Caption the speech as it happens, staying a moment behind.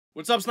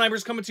What's up,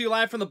 Snipers? Coming to you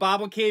live from the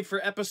Bobblehead for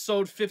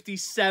episode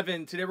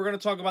 57. Today we're going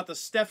to talk about the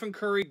Steph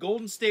Curry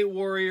Golden State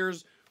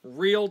Warriors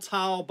Real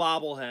Towel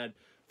Bobblehead.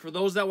 For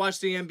those that watch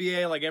the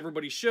NBA, like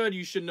everybody should,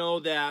 you should know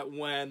that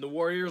when the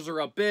Warriors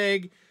are up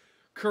big,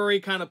 Curry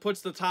kind of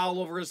puts the towel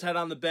over his head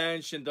on the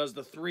bench and does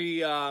the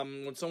three,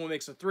 when someone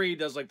makes a three,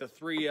 does like the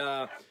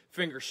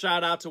three-finger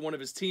shot out to one of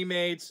his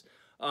teammates.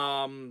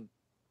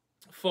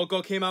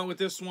 Foco came out with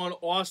this one.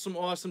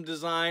 Awesome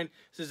design.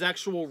 This is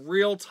actual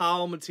real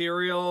towel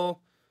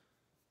material.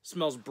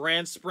 Smells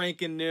brand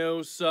spanking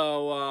new.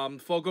 So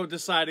Foco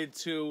decided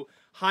to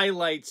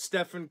highlight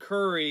Stephen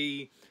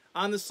Curry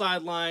on the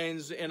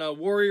sidelines in a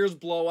Warriors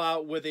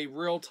blowout with a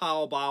real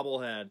towel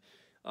bobblehead.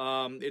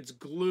 It's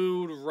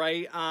glued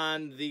right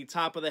on the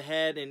top of the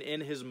head and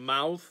in his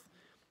mouth.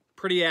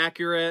 Pretty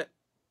accurate.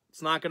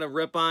 It's not going to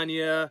rip on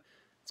you.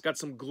 It's got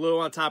some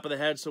glue on top of the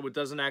head so it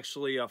doesn't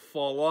actually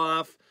fall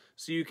off.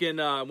 So you can,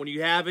 when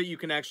you have it, you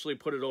can actually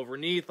put it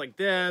underneath like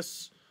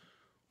this.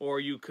 Or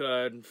you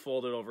could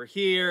fold it over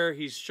here.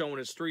 He's showing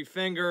his three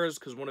fingers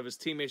because one of his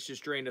teammates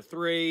just drained a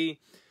three.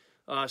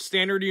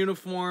 Standard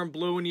uniform,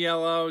 blue and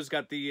yellow. He's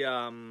got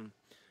the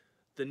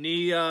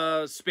knee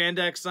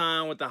spandex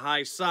on with the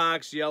high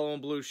socks, yellow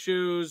and blue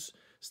shoes.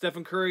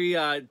 Stephen Curry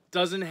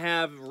doesn't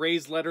have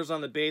raised letters on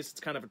the base. It's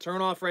kind of a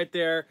turnoff right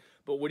there.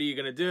 But what are you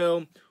going to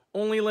do?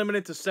 Only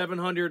limited to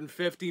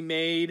 750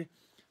 made.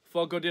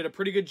 Foco did a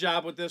pretty good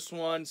job with this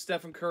one.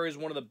 Stephen Curry is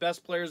one of the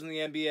best players in the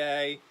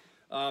NBA.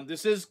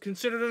 This is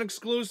considered an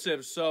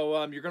exclusive,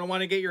 so you're going to want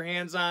to get your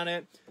hands on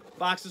it.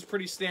 Box is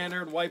pretty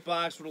standard, white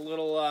box with a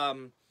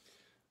little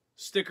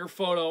sticker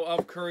photo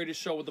of Curry to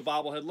show what the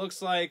bobblehead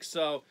looks like.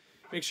 So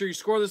make sure you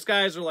score this,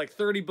 guys. They're like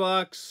 30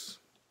 bucks.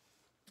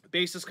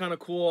 Base is kind of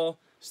cool.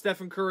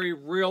 Stephen Curry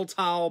Real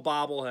Towel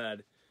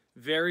Bobblehead.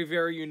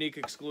 Very unique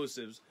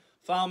exclusives.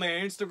 Follow me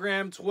on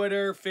Instagram,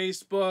 Twitter,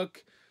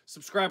 Facebook.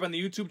 Subscribe on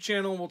the YouTube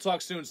channel, and we'll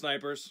talk soon,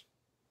 Snipers.